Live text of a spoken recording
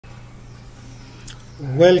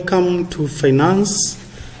Welcome to Finance,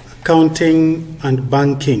 Accounting and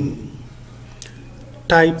Banking.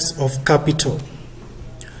 Types of capital.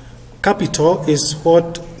 Capital is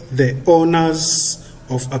what the owners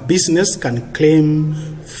of a business can claim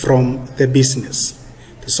from the business.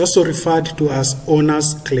 It is also referred to as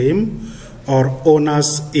owner's claim or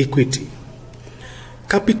owner's equity.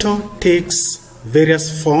 Capital takes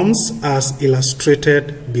various forms as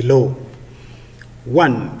illustrated below.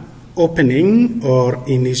 1. Opening or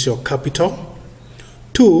initial capital.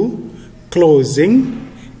 2. Closing,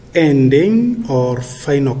 ending or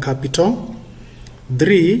final capital.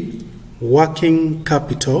 3. Working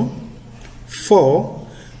capital. 4.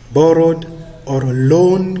 Borrowed or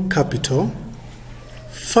loan capital.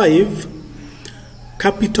 5.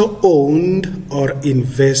 Capital owned or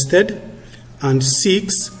invested. And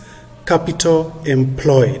 6. Capital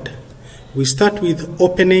employed. We start with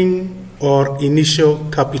opening or initial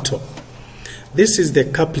capital. This is the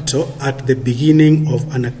capital at the beginning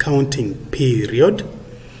of an accounting period,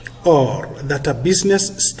 or that a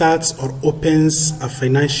business starts or opens a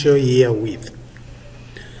financial year with.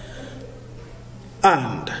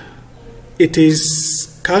 And it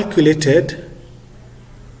is calculated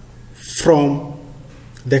from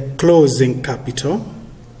the closing capital.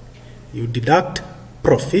 You deduct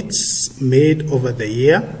profits made over the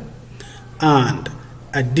year and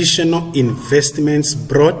additional investments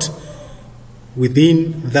brought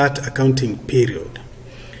within that accounting period.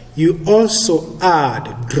 You also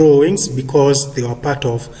add drawings because they are part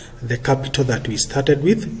of the capital that we started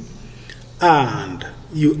with, and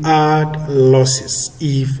you add losses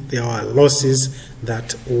if there are losses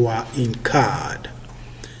that were incurred.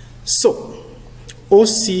 So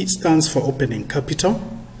OC stands for opening capital,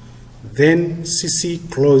 then CC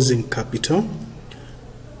closing capital,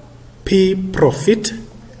 P profit,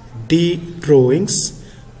 D drawings,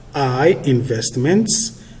 I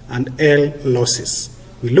investments, and L losses.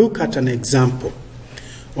 We look at an example.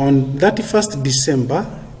 On 31st December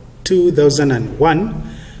 2001,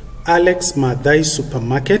 Alex Madai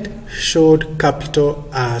Supermarket showed capital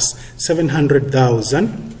as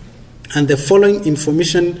 700,000, and the following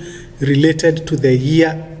information related to the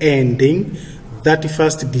year ending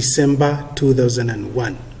 31st December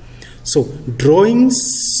 2001. So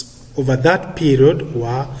drawings over that period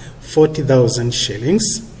were 40,000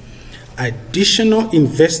 shillings. Additional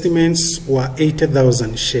investments were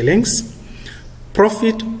 80,000 shillings.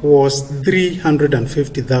 Profit was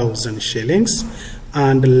 350,000 shillings.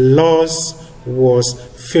 And loss was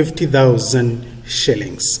 50,000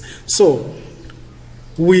 shillings. So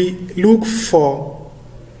we look for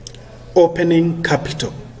opening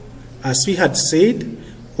capital. As we had said,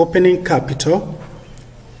 opening capital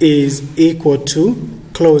is equal to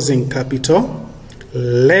closing capital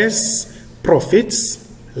less profits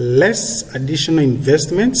less additional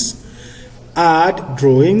investments, add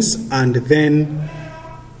drawings, and then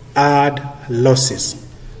add losses.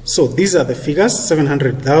 So these are the figures: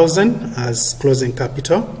 700,000 as closing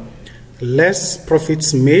capital, less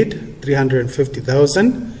profits made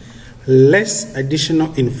 350,000, less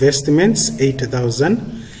additional investments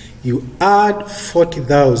 80,000. You add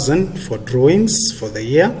 40,000 for drawings for the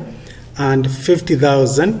year and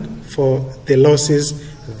 50,000 for the losses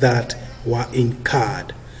that were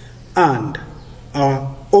incurred. And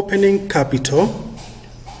our opening capital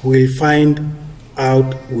we'll find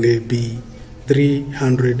out will be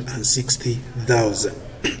 360,000.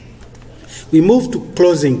 We move to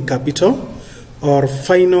closing capital or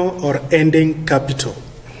final or ending capital.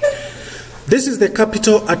 This is the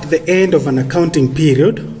capital at the end of an accounting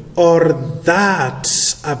period or that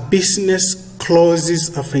a business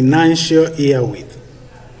closes a financial year with,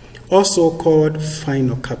 also called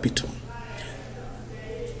final capital.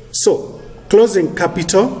 So closing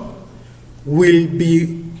capital will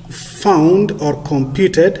be found or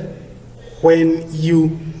computed when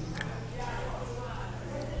you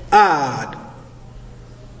add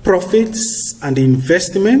profits and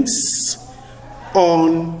investments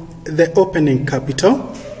on the opening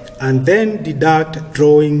capital and then deduct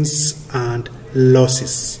drawings and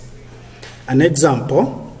losses. An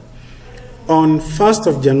example: on 1st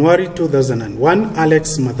of January 2001,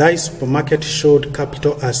 Alex Madai Supermarket showed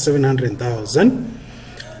capital as 700,000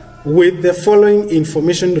 with the following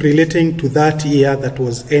information relating to that year that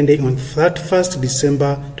was ending on 31st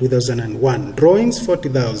December 2001. Drawings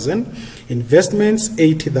 40,000, investments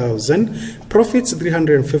 80,000, profits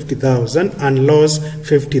 350,000, and loss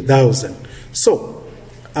 50,000. So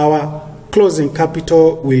our closing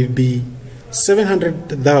capital will be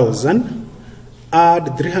 700,000,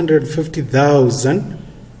 add 350,000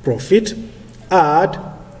 profit, add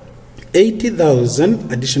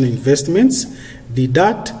 80,000 additional investments,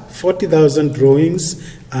 deduct 40,000 drawings,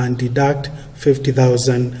 and deduct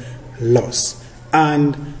 50,000 loss.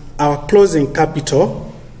 And our closing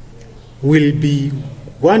capital will be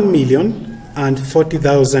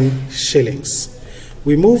 1,040,000 shillings.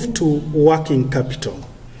 We move to working capital.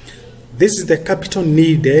 This is the capital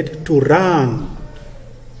needed to run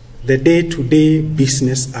the day-to-day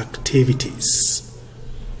business activities.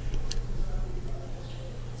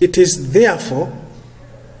 It is therefore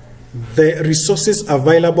the resources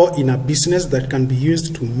available in a business that can be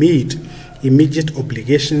used to meet immediate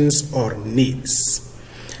obligations or needs.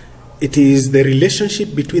 It is the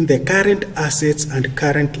relationship between the current assets and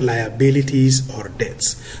current liabilities or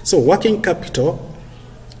debts. So working capital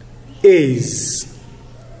is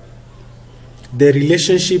the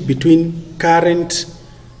relationship between current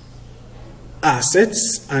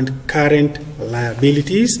assets and current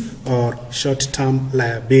liabilities or short-term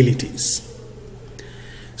liabilities.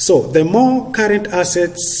 So the more current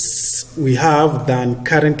assets we have than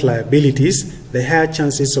current liabilities, the higher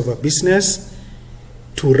chances of a business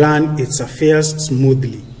to run its affairs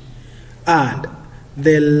smoothly. And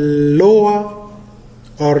the lower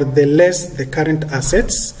or the less the current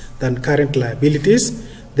assets than current liabilities,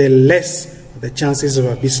 the less the chances of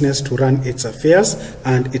a business to run its affairs,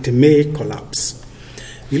 and it may collapse.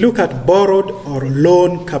 We look at borrowed or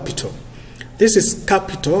loan capital. This is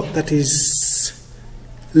capital that is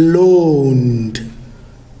loaned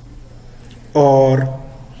or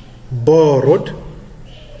borrowed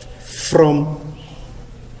from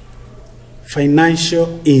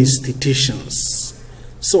financial institutions.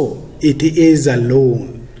 So it is a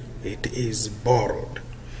loan, it is borrowed.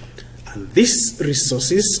 And these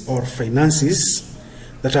resources or finances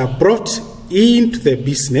that are brought into the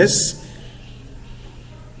business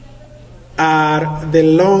are the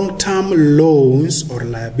long-term loans or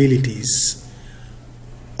liabilities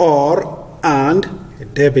and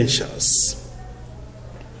debentures.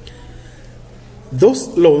 Those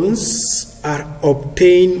loans are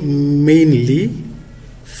obtained mainly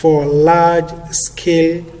for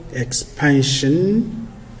large-scale expansion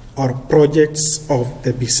or projects of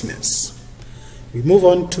the business. We move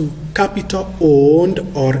on to capital owned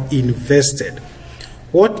or invested.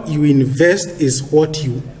 What you invest is what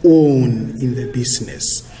you own in the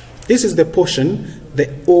business. This is the portion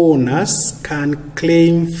the owners can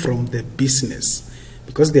claim from the business.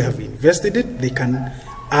 Because they have invested it, they can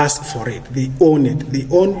ask for it. They own it. They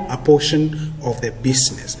own a portion of the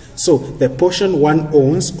business. So the portion one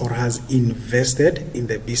owns or has invested in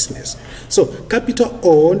the business. So capital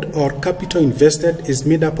owned or capital invested is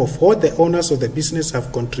made up of what the owners of the business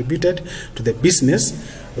have contributed to the business,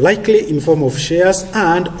 likely in form of shares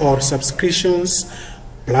and or subscriptions,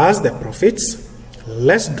 plus the profits,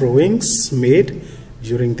 less drawings made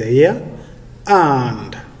during the year,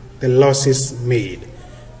 and the losses made.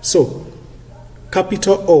 So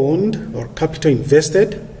capital owned or capital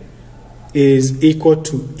invested is equal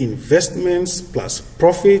to investments plus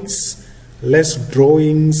profits, less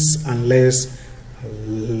drawings, and less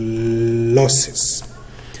losses.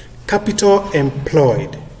 Capital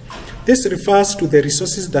employed. This refers to the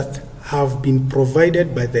resources that have been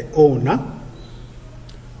provided by the owner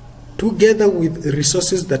together with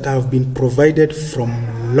resources that have been provided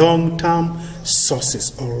from long-term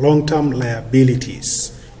sources or long-term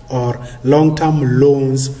liabilities or long-term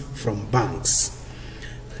loans from banks.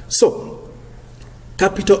 So,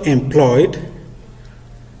 capital employed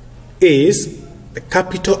is the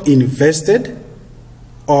capital invested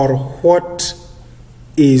or what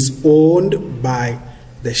is owned by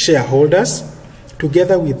the shareholders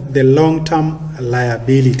together with the long-term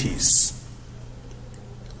liabilities.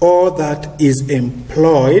 All that is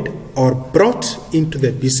employed or brought into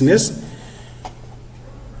the business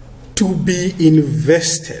to be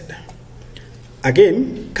invested.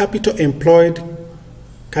 Again, capital employed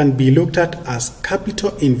can be looked at as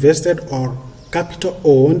capital invested or capital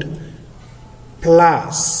owned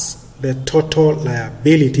plus the total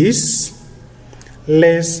liabilities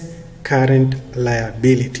less current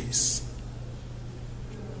liabilities.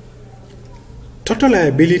 Total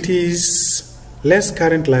liabilities less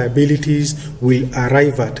current liabilities will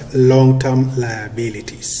arrive at long-term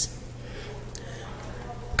liabilities.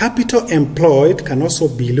 Capital employed can also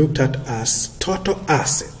be looked at as total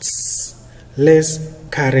assets less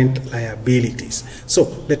current liabilities. So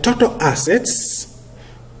the total assets,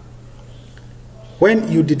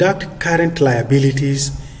 when you deduct current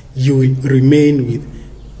liabilities, you will remain with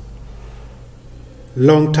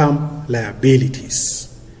long-term liabilities.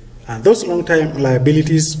 And those long-term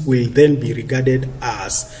liabilities will then be regarded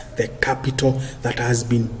as the capital that has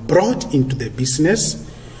been brought into the business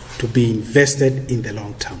to be invested in the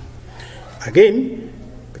long term. Again,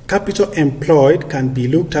 the capital employed can be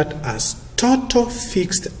looked at as total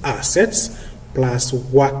fixed assets plus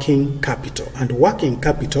working capital. And working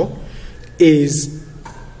capital is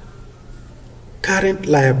current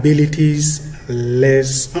liabilities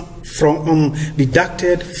less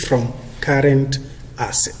deducted from current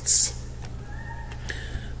assets.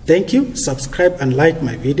 Thank you. Subscribe and like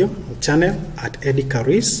my video channel at Eddie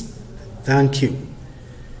Karis. Thank you.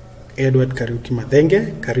 Edward Kariuki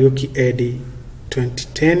Madenge, Kariuki Eddie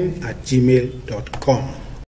 2010 @gmail.com.